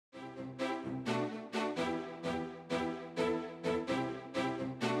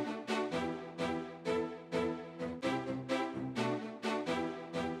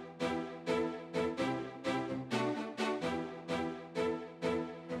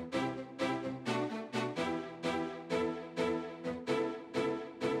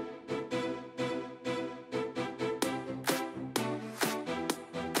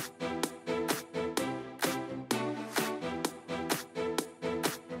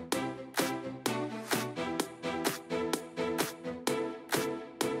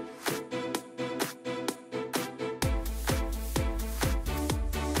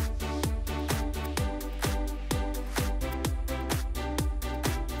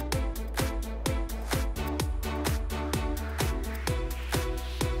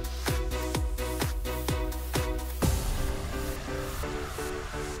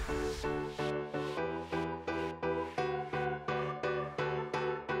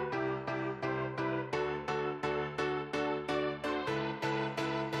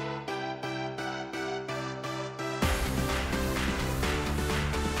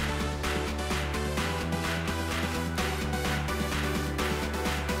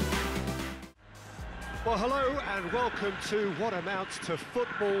Well, hello and welcome to what amounts to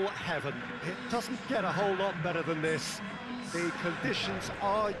football heaven. It doesn't get a whole lot better than this. The conditions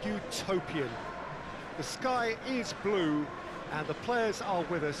are utopian. The sky is blue and the players are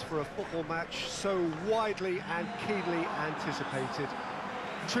with us for a football match so widely and keenly anticipated.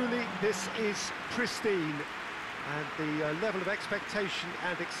 Truly, this is pristine, and the level of expectation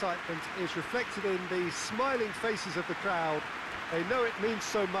and excitement is reflected in the smiling faces of the crowd. They know it means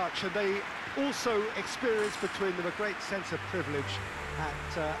so much, and they also experience between them a great sense of privilege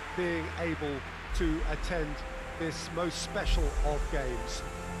at being able to attend this most special of games.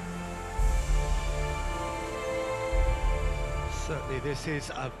 Certainly this is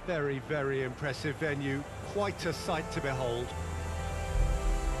a very, very impressive venue, quite a sight to behold.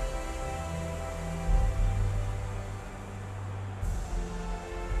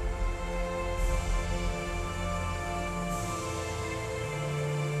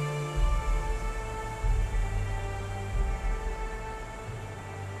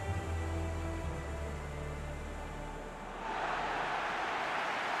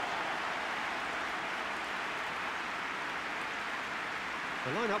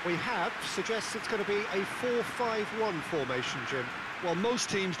 The lineup we have suggests it's going to be a 4-5-1 formation, Jim. Well, most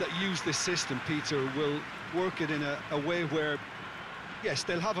teams that use this system, Peter, will work it in a way where, yes,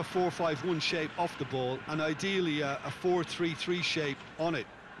 they'll have a 4-5-1 shape off the ball and ideally a 4-3-3 shape on it.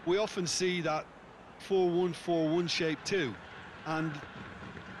 We often see that 4-1-4-1 shape too, and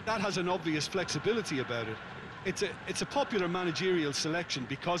that has an obvious flexibility about it. It's a popular managerial selection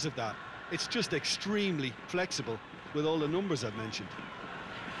because of that. It's just extremely flexible with all the numbers I've mentioned.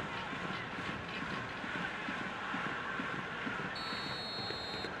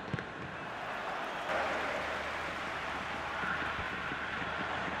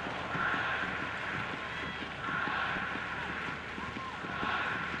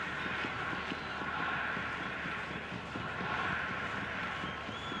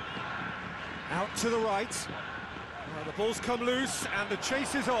 Out to the right. Well, the ball's come loose and the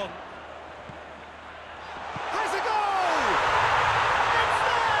chase is on. Has a goal! It's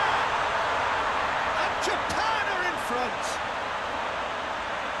there! And Japan are in front.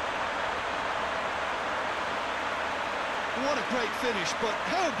 What a great finish, but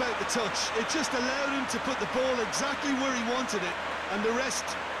how about the touch? It just allowed him to put the ball exactly where he wanted it, and the rest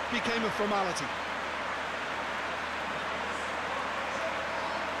became a formality.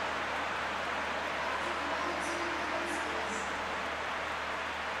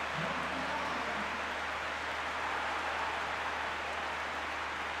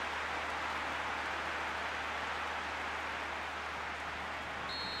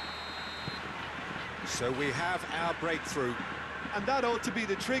 So we have our breakthrough. And that ought to be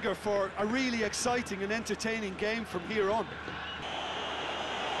the trigger for a really exciting and entertaining game from here on.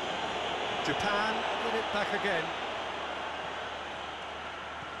 Japan get it back again.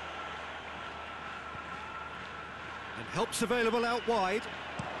 And help's available out wide.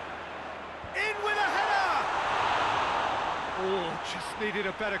 In with a header! Oh, just needed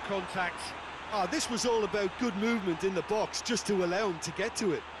a better contact. This was all about good movement in the box just to allow him to get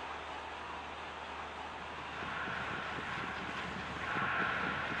to it.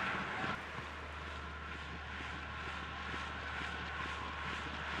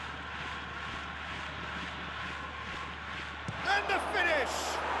 And the finish!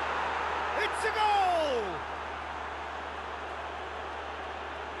 It's a goal!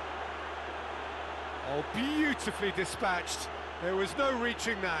 Oh, beautifully dispatched. There was no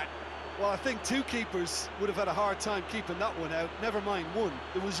reaching that. Well, I think two keepers would have had a hard time keeping that one out, never mind one.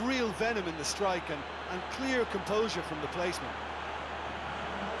 There was real venom in the strike and clear composure from the placement.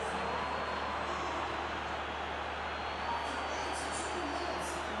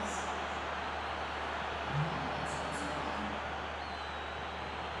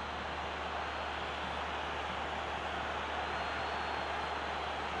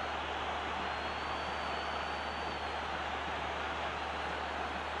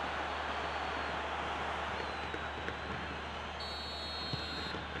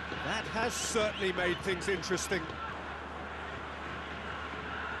 That has certainly made things interesting.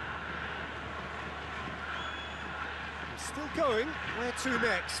 He's still going. Where to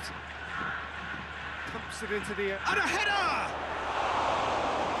next? Pumps it into the... And a header!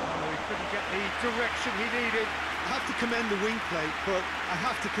 Oh, he couldn't get the direction he needed. I have to commend the wing play, but I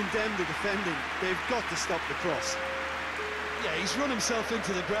have to condemn the defending. They've got to stop the cross. Yeah, he's run himself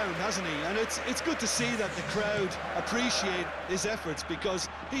into the ground, hasn't he? And it's good to see that the crowd appreciate his efforts because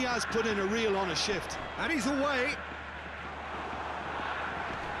he has put in a real honest shift. And he's away.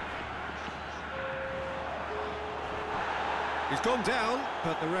 He's gone down,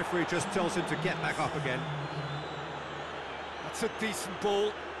 but the referee just tells him to get back up again. That's a decent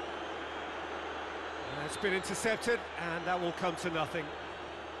ball. It's been intercepted, and that will come to nothing.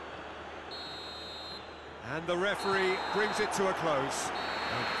 And the referee brings it to a close.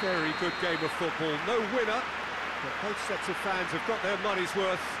 A very good game of football. No winner, but both sets of fans have got their money's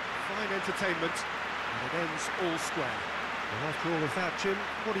worth. Fine entertainment, and it ends all square. And after all of that, Jim,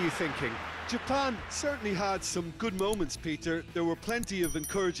 what are you thinking? Japan certainly had some good moments, Peter. There were plenty of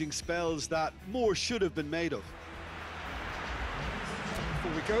encouraging spells that more should have been made of.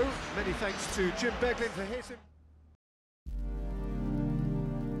 Before we go, many thanks to Jim Beglin for his...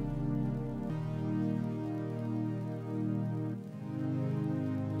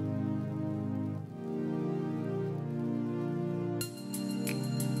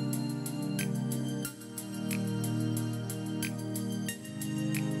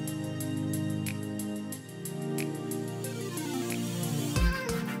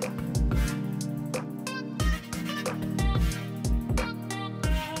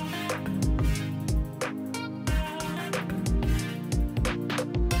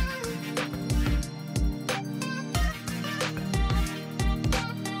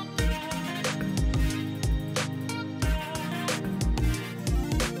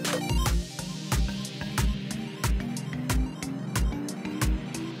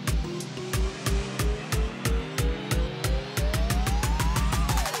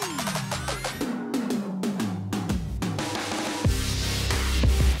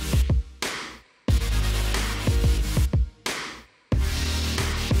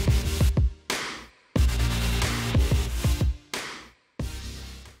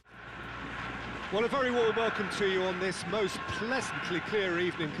 Well, a very warm welcome to you on this most pleasantly clear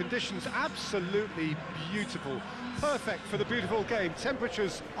evening. Conditions absolutely beautiful. Perfect for the beautiful game.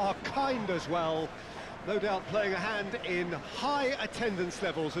 Temperatures are kind as well. No doubt playing a hand in high attendance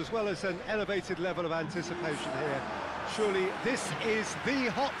levels as well as an elevated level of anticipation here. Surely this is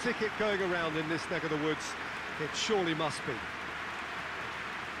the hot ticket going around in this neck of the woods. It surely must be.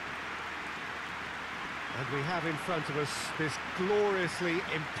 And we have in front of us this gloriously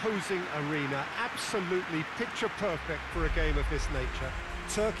imposing arena, absolutely picture perfect for a game of this nature.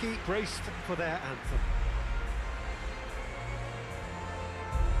 Turkey braced for their anthem.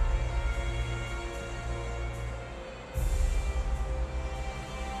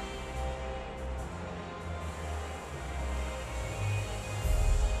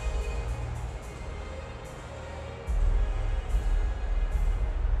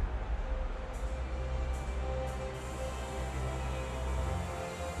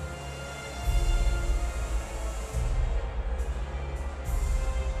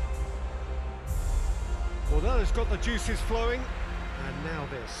 Well, that has got the juices flowing, and now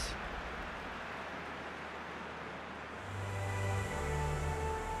this.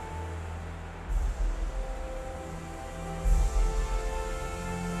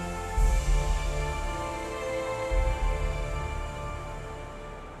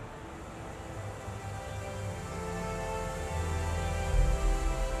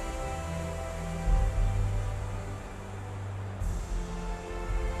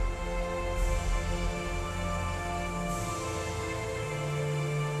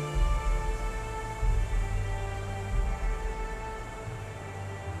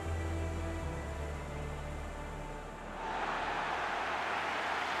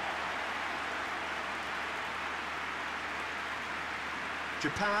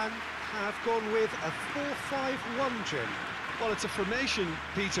 Japan have gone with a 4-5-1, Jim. Well, it's a formation,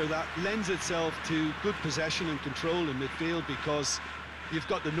 Peter, that lends itself to good possession and control in midfield because you've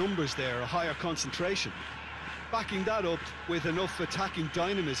got the numbers there, a higher concentration. Backing that up with enough attacking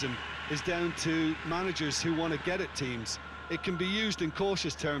dynamism is down to managers who want to get at teams. It can be used in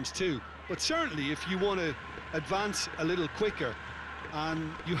cautious terms too, but certainly if you want to advance a little quicker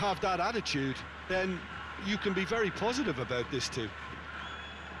and you have that attitude, then you can be very positive about this too.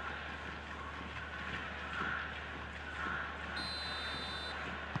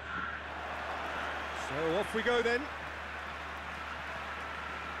 So off we go then.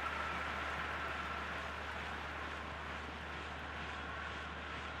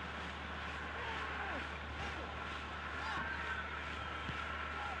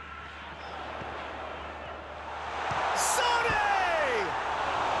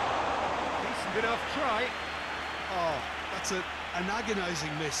 Decent enough try. Oh, that's an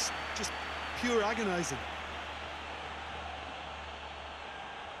agonising miss. Just pure agonising.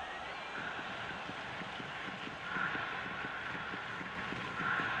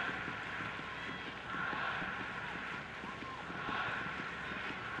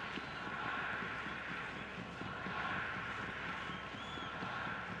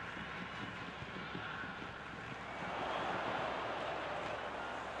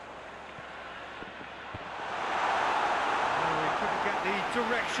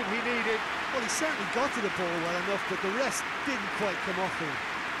 direction he needed. Well, he certainly got to the ball well enough, but the rest didn't quite come off him.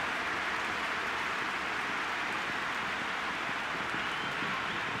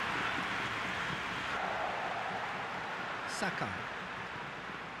 Saka.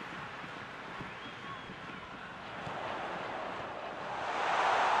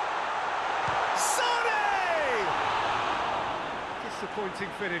 Disappointing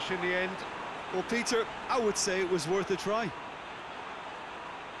finish in the end. Well, Peter, I would say it was worth a try.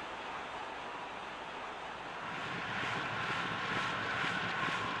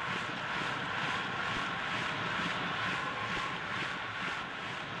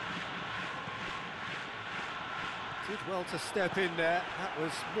 Did well to step in there. That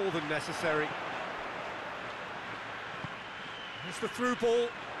was more than necessary. Here's the through ball.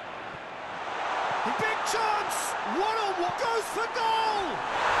 Big chance! One-on-one goes for goal!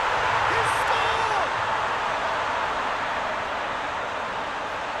 He scored!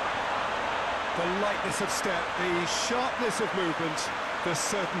 The lightness of step, the sharpness of movement, the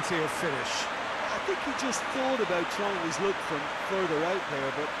certainty of finish. I think he just thought about trying his luck from further out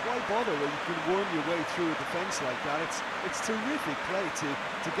there, but why bother when you can worm your way through a defence like that? It's terrific play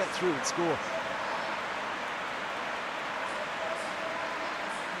to get through and score.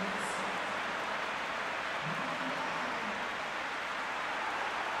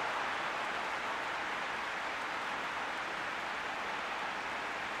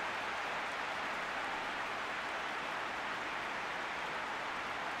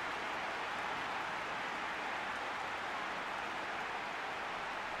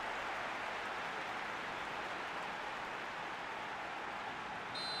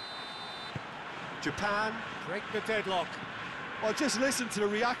 Japan break the deadlock. Well, just listen to the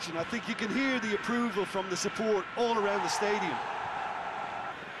reaction. I think you can hear the approval from the support all around the stadium.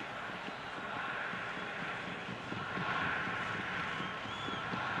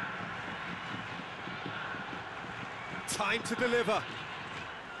 Time to deliver.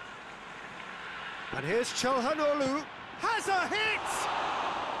 And here's Çalhanoğlu. Has a hit!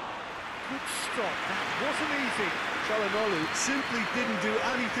 Good stop, that wasn't easy. Çalhanoğlu simply didn't do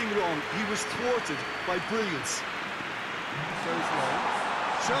anything wrong. He was thwarted by brilliance. Goes long.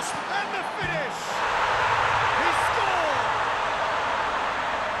 Just and the finish! He scored!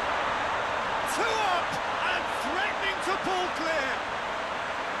 2 up and threatening to pull clear.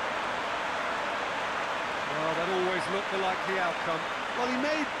 Well, that always looked the likely outcome. Well, he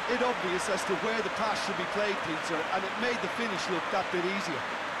made it obvious as to where the pass should be played, Peter, and it made the finish look that bit easier.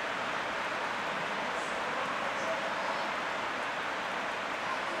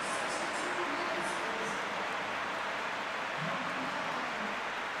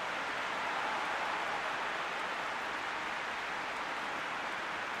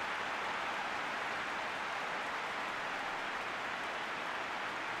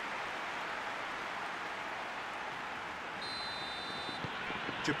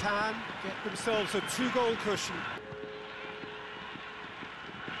 Japan get themselves a 2-goal cushion.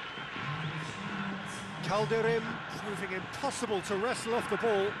 Calderim proving impossible to wrestle off the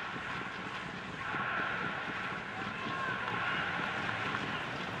ball.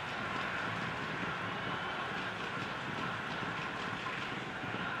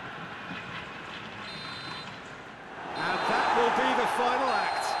 And that will be the final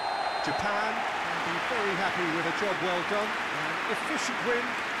act. Japan will be very happy with a job well done. Efficient win,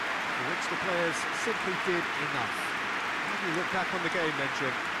 for which the players simply did enough. How do you look back on the game then,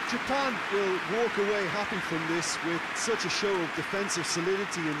 Jim? Japan will walk away happy from this with such a show of defensive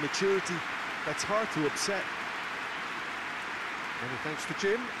solidity and maturity that's hard to upset. Many thanks to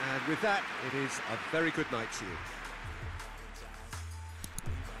Jim, and with that, it is a very good night to you.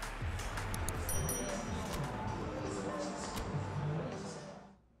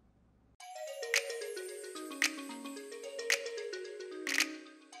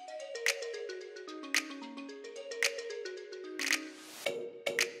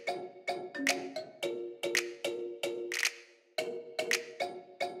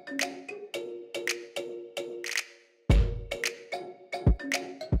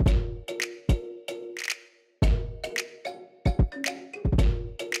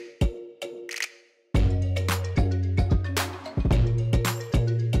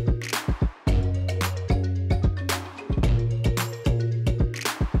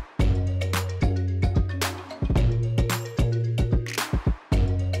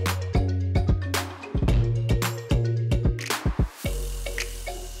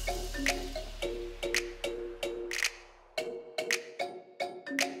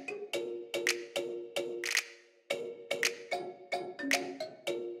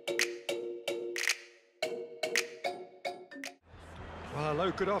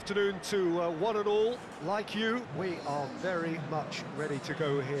 Hello, good afternoon to one and all. Like you, we are very much ready to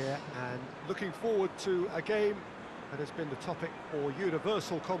go here and looking forward to a game that has been the topic for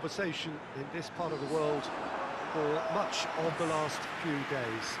universal conversation in this part of the world for much of the last few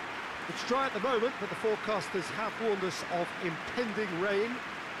days. It's dry at the moment, but the forecasters have warned us of impending rain.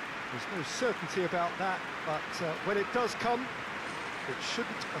 There's no certainty about that, but when it does come, it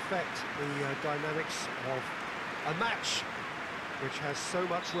shouldn't affect the dynamics of a match which has so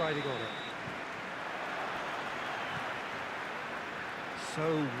much riding on it.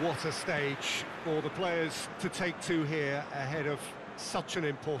 So what a stage for the players to take to here ahead of such an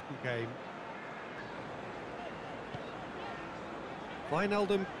important game.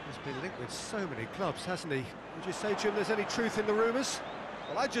 Wijnaldum has been linked with so many clubs, hasn't he? Would you say, Jim, there's any truth in the rumours?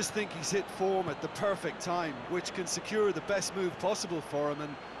 Well, I just think he's hit form at the perfect time, which can secure the best move possible for him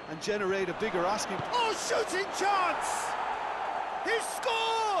and generate a bigger asking. Oh, shooting chance! He's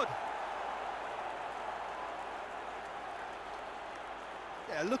scored!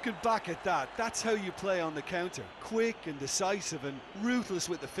 Yeah, looking back at that, that's how you play on the counter. Quick and decisive and ruthless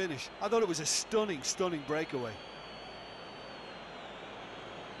with the finish. I thought it was a stunning, stunning breakaway.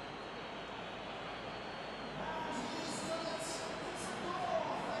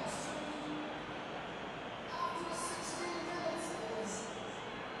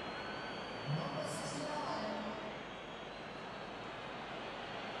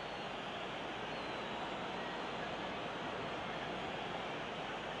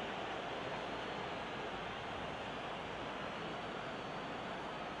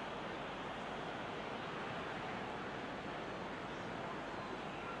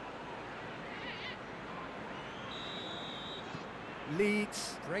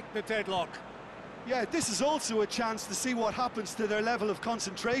 Leeds break the deadlock. Yeah, this is also a chance to see what happens to their level of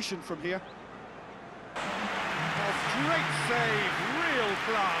concentration from here. A great save, real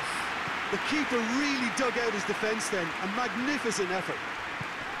class. The keeper really dug out his defence then, a magnificent effort.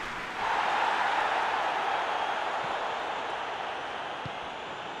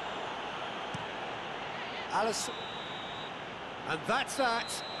 Alisson. And that's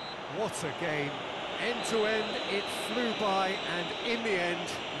that. What a game. End to end, it flew by, and in the end,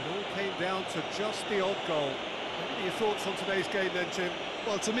 it all came down to just the odd goal. What are your thoughts on today's game then, Jim?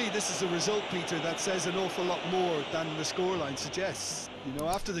 Well, to me, this is a result, Peter, that says an awful lot more than the scoreline suggests. You know,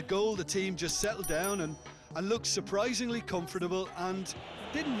 after the goal, the team just settled down and looked surprisingly comfortable and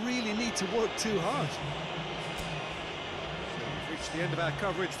didn't really need to work too hard. So we've reached the end of our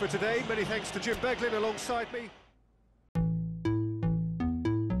coverage for today. Many thanks to Jim Beglin alongside me.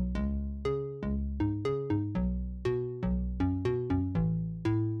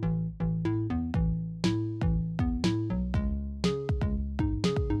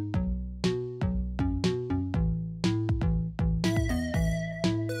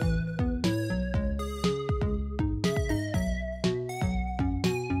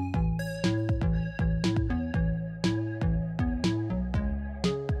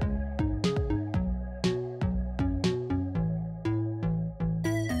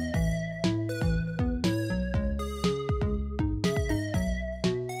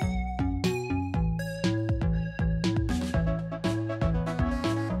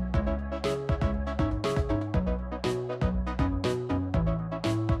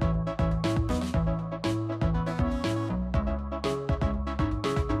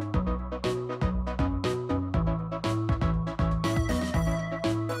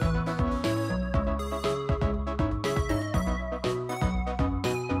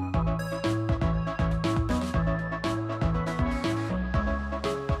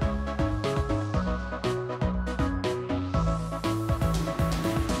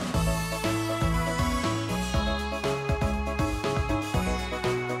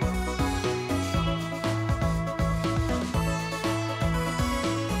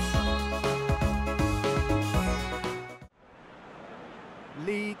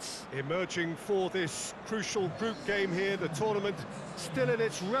 Leeds emerging for this crucial group game here. The tournament still in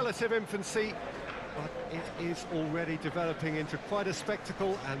its relative infancy, but it is already developing into quite a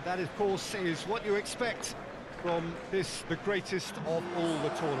spectacle, and that, of course, is what you expect from this, the greatest of all the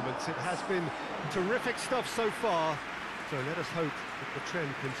tournaments. It has been terrific stuff so far, so let us hope that the trend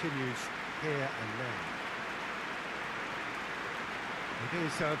continues here and now. It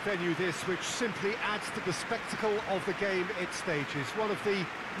is a venue this which simply adds to the spectacle of the game it stages. One of the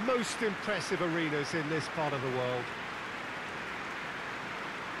most impressive arenas in this part of the world.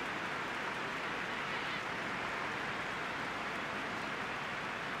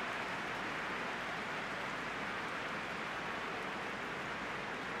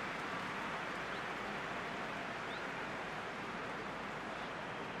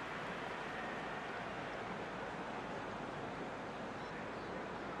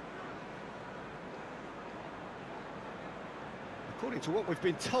 According to what we've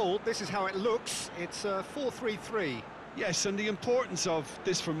been told, this is how it looks. It's 4-3-3. Yes, and the importance of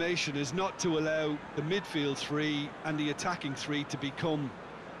this formation is not to allow the midfield three and the attacking three to become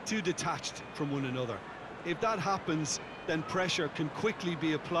too detached from one another. If that happens, then pressure can quickly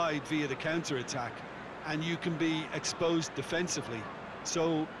be applied via the counter-attack, and you can be exposed defensively.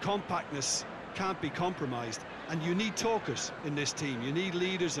 So compactness can't be compromised, and you need talkers in this team. You need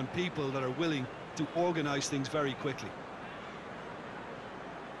leaders and people that are willing to organise things very quickly.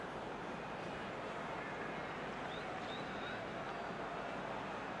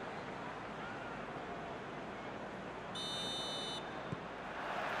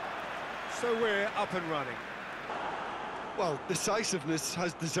 So we're up and running. Well, decisiveness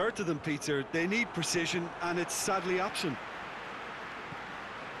has deserted them, Peter. They need precision, and it's sadly absent.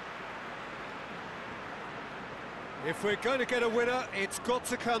 If we're going to get a winner, it's got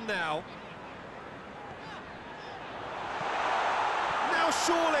to come now. Now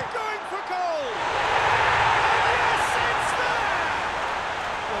surely going for goal! And yes, it's there!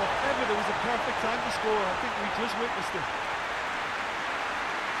 Well, if ever there was a perfect time to score, I think we just witnessed it.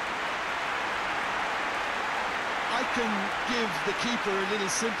 I can give the keeper a little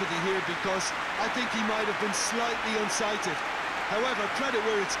sympathy here because I think he might have been slightly unsighted. However, credit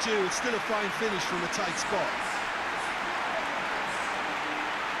where it's due, it's still a fine finish from a tight spot.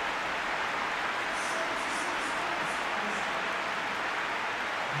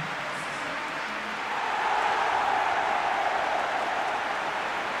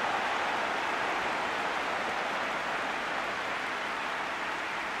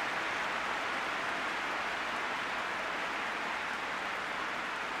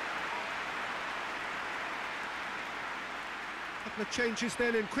 The changes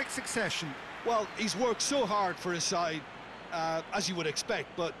then in quick succession. Well, he's worked so hard for his side, as you would expect,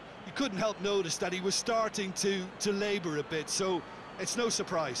 but you couldn't help notice that he was starting to labour a bit, so it's no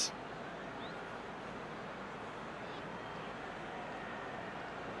surprise.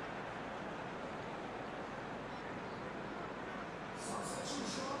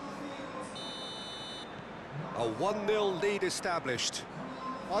 A 1-0 lead established.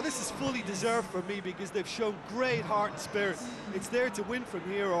 Oh, this is fully deserved for me because they've shown great heart and spirit. It's there to win from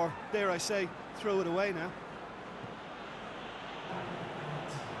here, or, dare I say, throw it away now.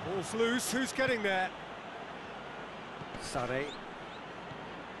 Ball's loose, who's getting there? Sade.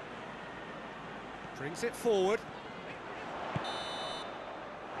 Brings it forward.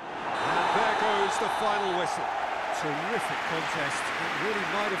 And there goes the final whistle. Terrific contest. It really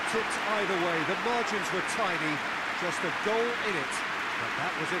might have tipped either way. The margins were tiny, just a goal in it. But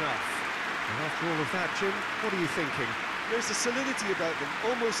that was enough. And after all of that, Jim, what are you thinking? There's a solidity about them,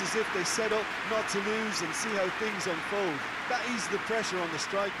 almost as if they set up not to lose and see how things unfold. That eases the pressure on the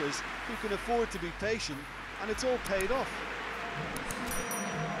strikers, who can afford to be patient, and it's all paid off.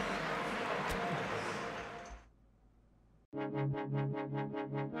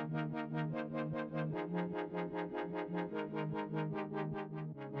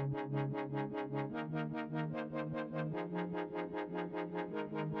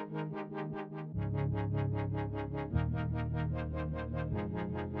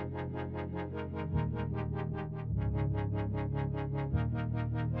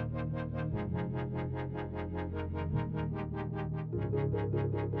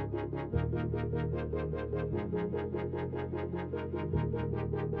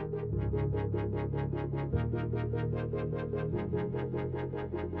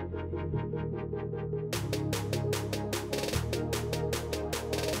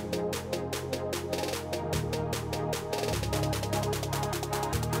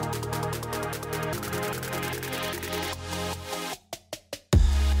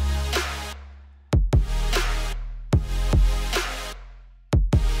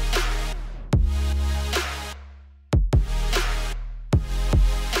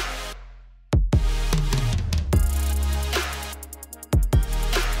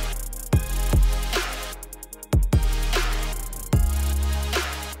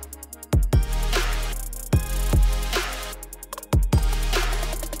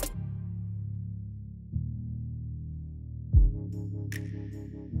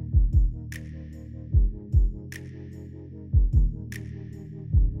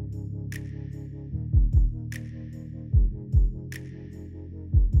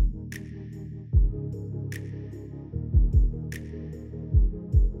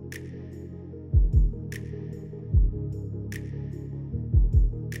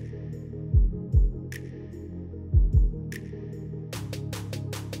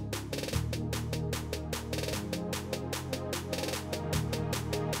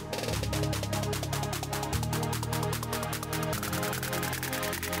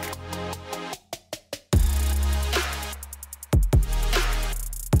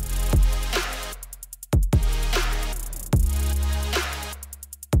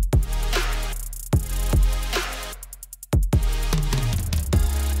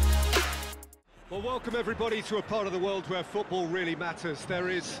 Welcome everybody to a part of the world where football really matters. There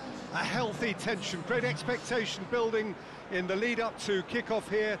is a healthy tension, great expectation building in the lead up to kick-off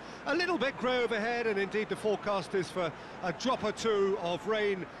here. A little bit grey overhead, and indeed the forecast is for a drop or two of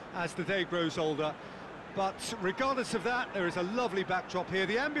rain as the day grows older. But regardless of that, there is a lovely backdrop here.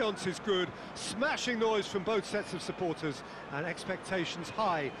 The ambience is good, smashing noise from both sets of supporters, and expectations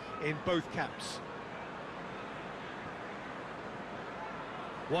high in both camps.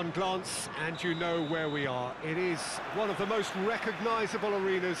 One glance and you know where we are. It is one of the most recognisable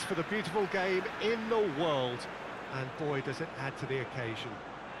arenas for the beautiful game in the world. And boy, does it add to the occasion.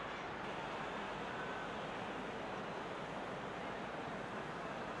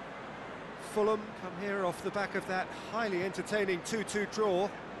 Fulham come here off the back of that highly entertaining 2-2 draw.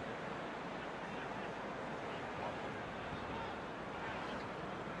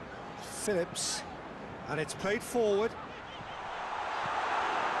 Phillips, and it's played forward.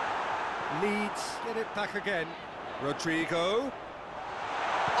 Leeds get it back again. Rodrigo.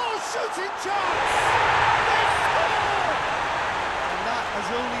 Oh, shooting chance! They score! And that has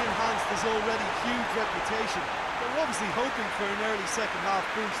only enhanced his already huge reputation. They're obviously hoping for an early second-half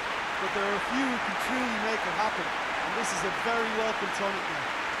boost, but there are a few who can truly make it happen, and this is a very welcome tonic now.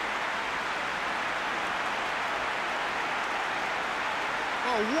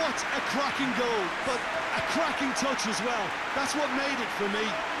 Oh, what a cracking goal, but a cracking touch as well. That's what made it for me.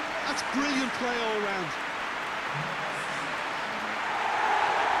 That's brilliant play all round.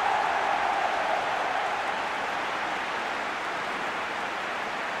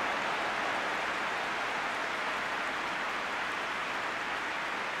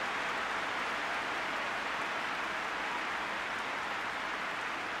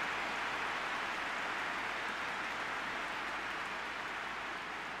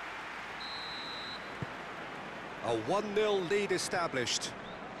 A 1-0 lead established.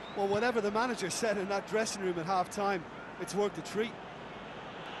 Well, whatever the manager said in that dressing room at half-time, it's worked a treat.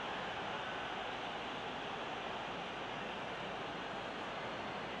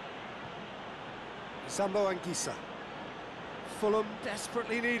 Sambo Anguissa. Fulham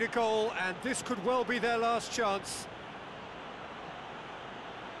desperately need a goal, and this could well be their last chance.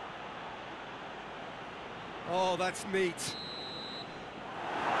 Oh, that's neat.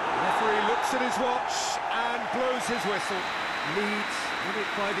 Referee looks at his watch and blows his whistle. Leeds win it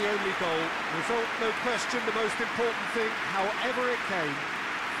by the only goal. Result, no question, the most important thing, however it came.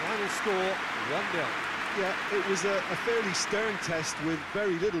 Final score, 1-0. Yeah, it was a fairly stern test with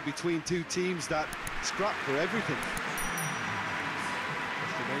very little between two teams that scrapped for everything.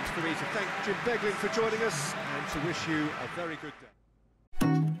 Just remains for me to thank Jim Begling for joining us and to wish you a very good day.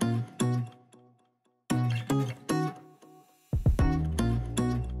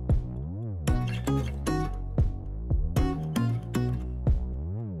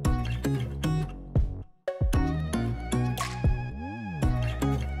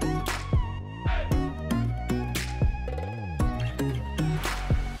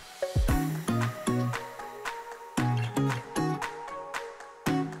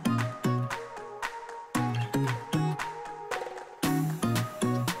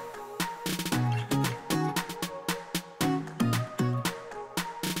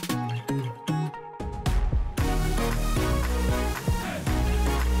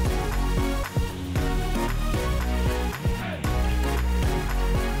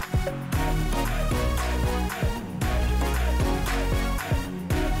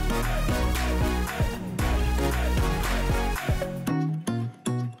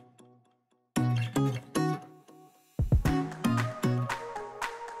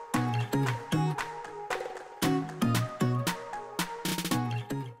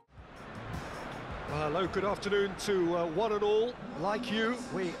 Hello, good afternoon to one and all. Like you,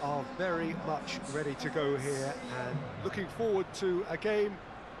 we are very much ready to go here and looking forward to a game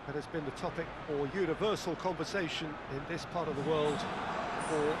that has been the topic for universal conversation in this part of the world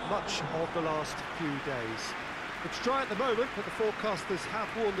for much of the last few days. It's dry at the moment, but the forecasters have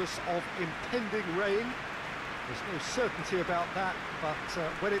warned us of impending rain. There's no certainty about that, but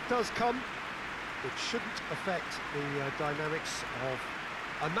when it does come, it shouldn't affect the dynamics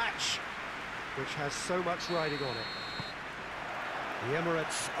of a match which has so much riding on it. The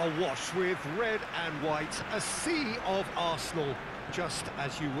Emirates awash with red and white, a sea of Arsenal, just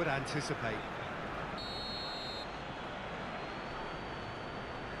as you would anticipate.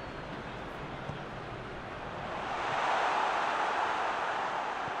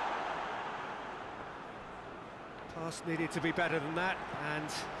 Pass needed to be better than that,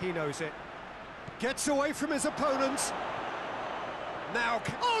 and he knows it. Gets away from his opponent. Now,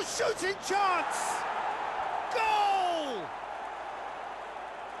 oh, shooting chance! Goal!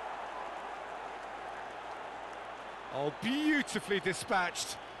 Oh, beautifully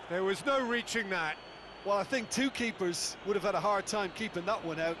dispatched. There was no reaching that. Well, I think two keepers would have had a hard time keeping that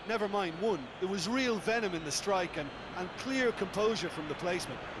one out, never mind one. There was real venom in the strike and clear composure from the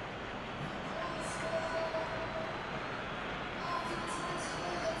placement.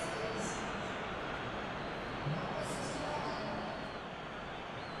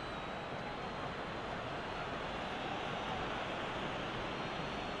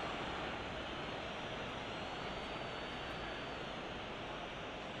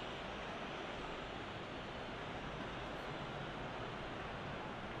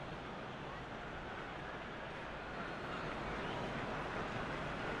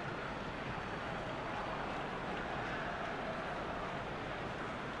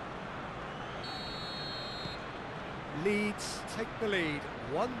 Leeds take the lead,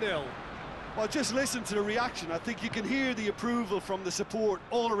 1-0. Well, just listen to the reaction. I think you can hear the approval from the support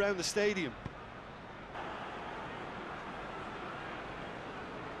all around the stadium.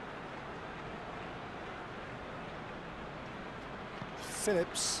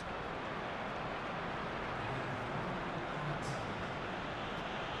 Phillips.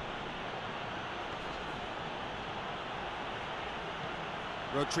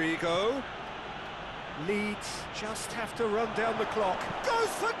 Rodrigo. Leeds just have to run down the clock. Goes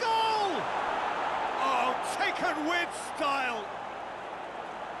for goal! Oh, taken with style.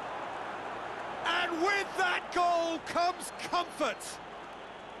 And with that goal comes comfort.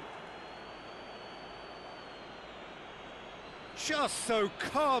 Just so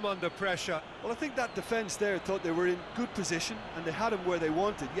calm under pressure. Well, I think that defence there thought they were in good position and they had him where they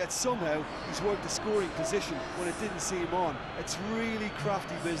wanted, yet somehow he's worked the scoring position when it didn't see him on. It's really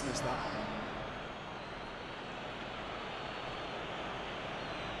crafty business, that.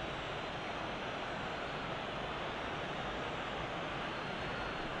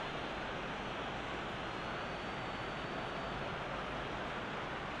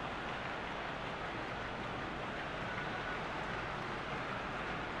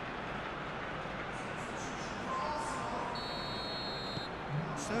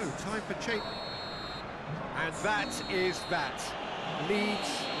 So, time for change. And that is that. Leeds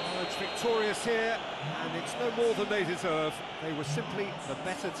emerge victorious here, and it's no more than they deserve. They were simply the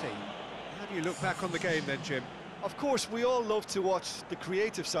better team. How do you look back on the game then, Jim? Of course, we all love to watch the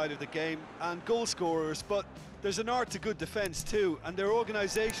creative side of the game and goal scorers, but there's an art to good defence too, and their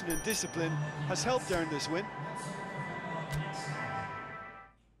organisation and discipline has helped earn this win.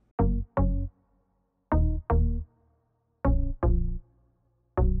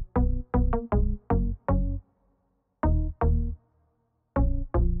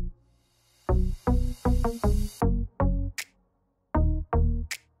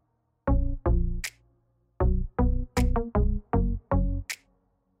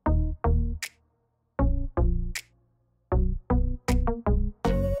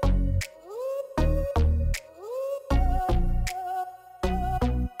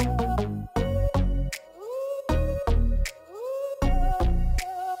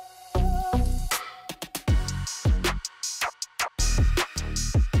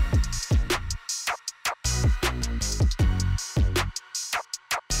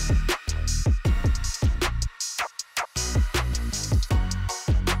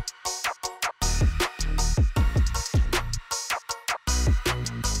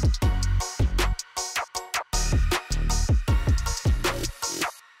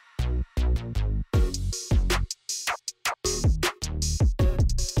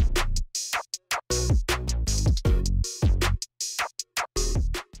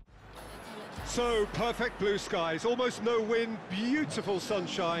 So, perfect blue skies, almost no wind, beautiful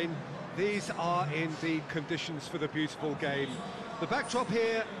sunshine. These are indeed conditions for the beautiful game. The backdrop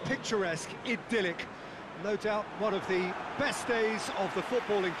here, picturesque, idyllic. No doubt one of the best days of the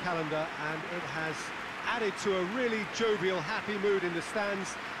footballing calendar, and it has added to a really jovial, happy mood in the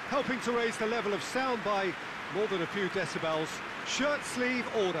stands, helping to raise the level of sound by more than a few decibels. Shirt sleeve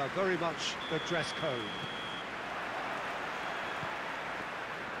order, very much the dress code.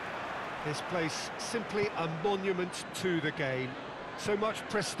 This place simply a monument to the game. So much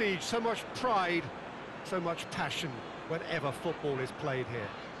prestige, so much pride, so much passion whenever football is played here.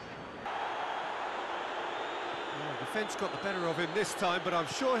 Well, defence got the better of him this time, but I'm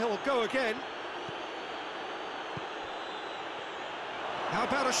sure he'll go again. How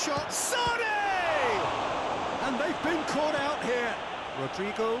about a shot? Sane! And they've been caught out here.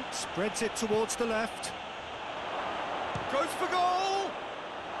 Rodrigo spreads it towards the left. Goes for goal!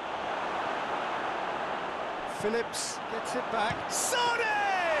 Phillips gets it back. Sane!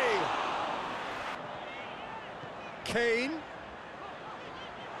 Kane.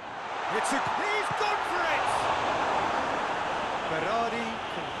 He's gone for it! Berardi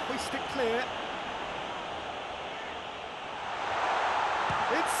can hoist it clear.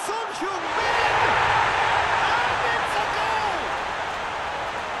 It's Son Heung-min! And it's a goal!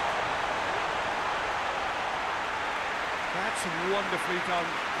 That's wonderfully done.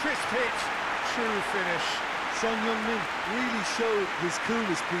 Crisp hit, true finish. Son Heung-min really showed his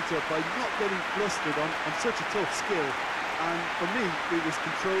coolness, Peter, by not getting flustered on such a tough skill. And for me, it was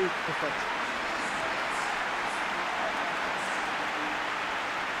controlled perfection.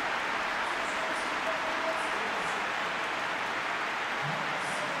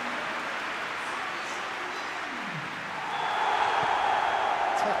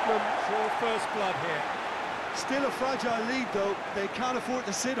 Tottenham draw first blood here. Still a fragile lead, though. They can't afford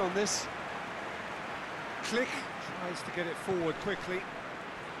to sit on this. Click tries to get it forward quickly.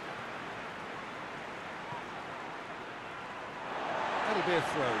 That'll be a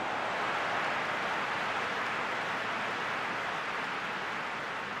throw.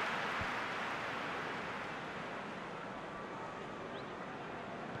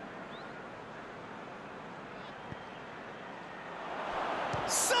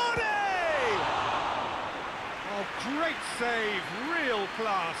 Sane! Oh, great save, real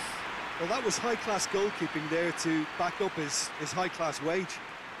class. Well, that was high-class goalkeeping there to back up his high-class wage.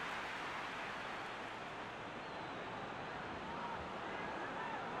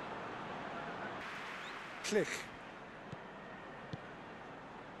 Click.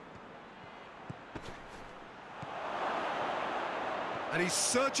 And he's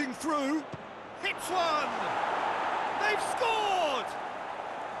searching through. Hits one! They've scored!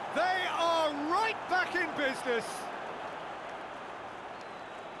 They are right back in business.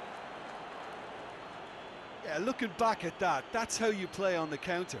 Yeah, looking back at that, that's how you play on the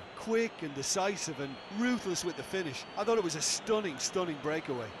counter. Quick and decisive and ruthless with the finish. I thought it was a stunning, stunning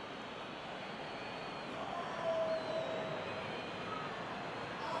breakaway.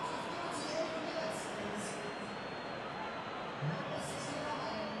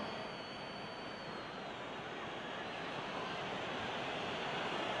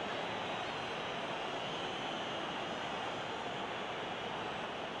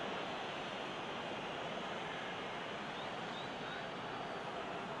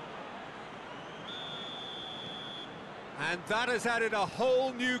 And that has added a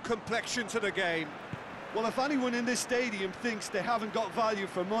whole new complexion to the game. Well, if anyone in this stadium thinks they haven't got value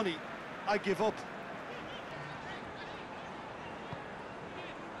for money, I give up.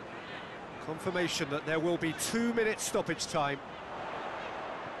 Confirmation that there will be 2 minutes stoppage time.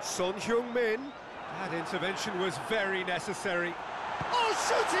 Son Heung-min. That intervention was very necessary. Oh,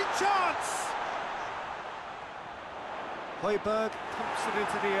 shooting chance! Højbjerg pumps it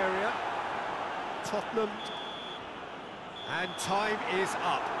into the area. Tottenham. And time is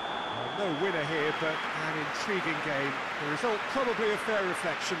up. Well, no winner here, but an intriguing game. The result probably a fair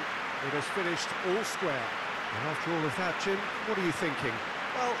reflection. It has finished all square. And after all of that, Jim, what are you thinking?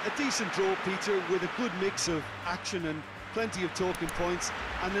 Well, a decent draw, Peter, with a good mix of action and plenty of talking points,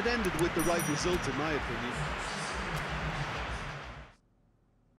 and it ended with the right result, in my opinion.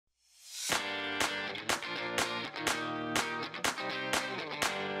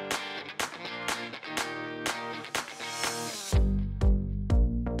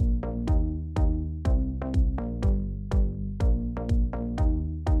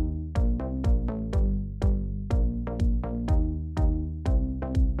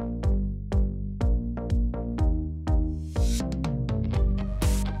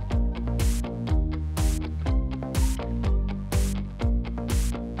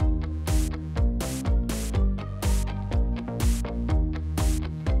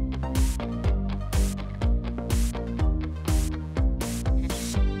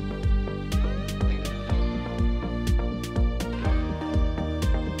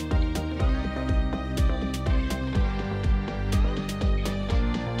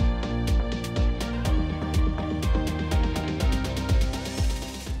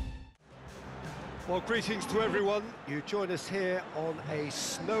 Well, greetings to everyone. You join us here on a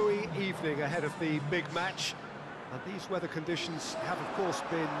snowy evening ahead of the big match. And these weather conditions have, of course,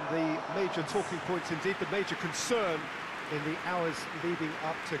 been the major talking points, indeed the major concern in the hours leading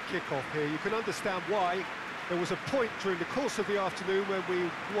up to kick-off here. You can understand why. There was a point during the course of the afternoon when we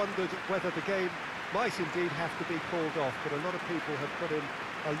wondered whether the game might indeed have to be called off. But a lot of people have put in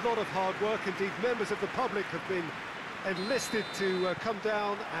a lot of hard work. Indeed, members of the public have been enlisted to come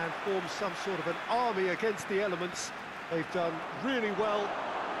down and form some sort of an army against the elements. They've done really well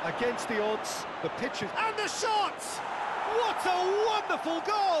against the odds. The pitches and the shots! What a wonderful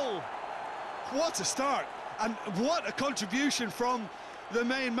goal! What a start, and what a contribution from the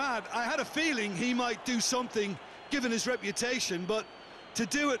main man. I had a feeling he might do something given his reputation, but to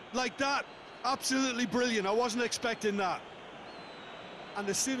do it like that, absolutely brilliant. I wasn't expecting that. And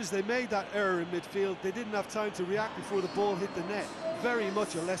as soon as they made that error in midfield, they didn't have time to react before the ball hit the net. Very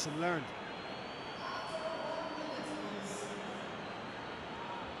much a lesson learned.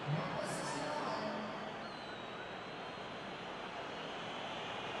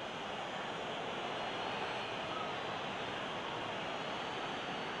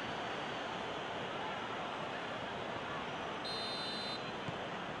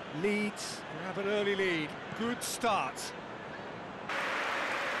 Leeds grab an early lead. Good start.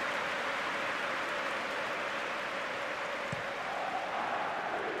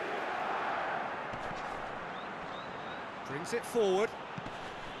 Brings it forward.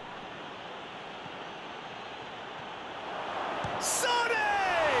 Sane!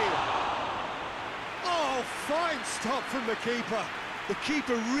 Oh, fine stop from the keeper. The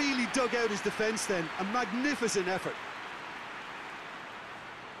keeper really dug out his defence then. A magnificent effort.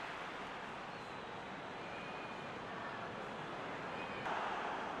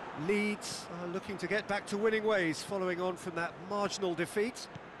 Leeds are looking to get back to winning ways following on from that marginal defeat.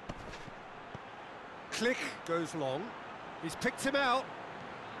 Click goes long. He's picked him out.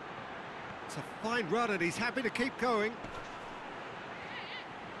 It's a fine run and he's happy to keep going.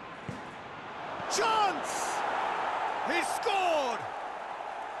 Chance! He scored!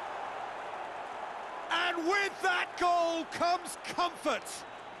 And with that goal comes comfort.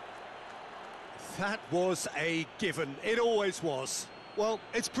 That was a given. It always was. Well,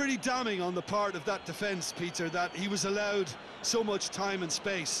 it's pretty damning on the part of that defence, Peter, that he was allowed so much time and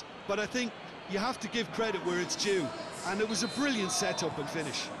space. But I think you have to give credit where it's due, and it was a brilliant setup and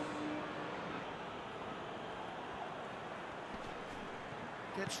finish.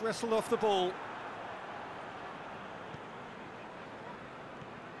 Gets wrestled off the ball.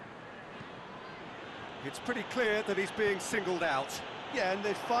 It's pretty clear that he's being singled out. Yeah, and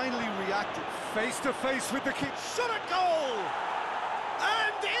they finally reacted. Face to face with the keeper. Shot a goal!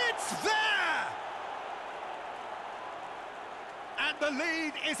 And it's there! And the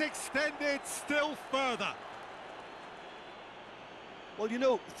lead is extended still further. Well, you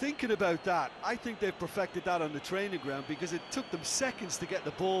know, thinking about that, I think they've perfected that on the training ground because it took them seconds to get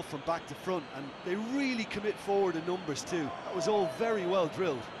the ball from back to front, and they really commit forward in numbers too. That was all very well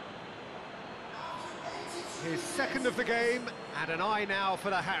drilled. His second of the game, and an eye now for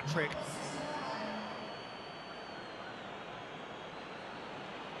the hat-trick.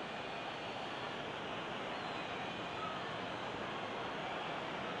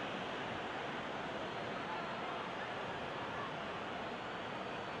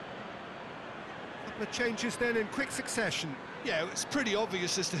 Couple of changes then in quick succession. Yeah, it's pretty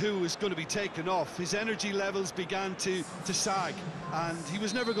obvious as to who was going to be taken off. His energy levels began to sag, and he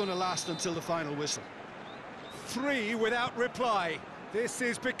was never going to last until the final whistle. 3 without reply. This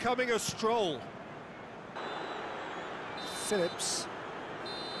is becoming a stroll. Phillips.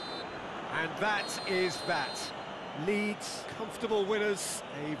 And that is that. Leeds, comfortable winners,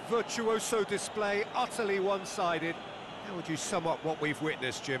 a virtuoso display, utterly one-sided. How would you sum up what we've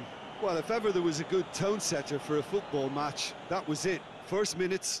witnessed, Jim? Well, if ever there was a good tone setter for a football match, that was it. First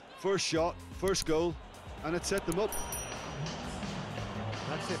minutes, first shot, first goal, and it set them up.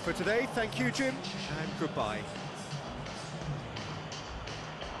 That's it for today. Thank you, Jim, and goodbye.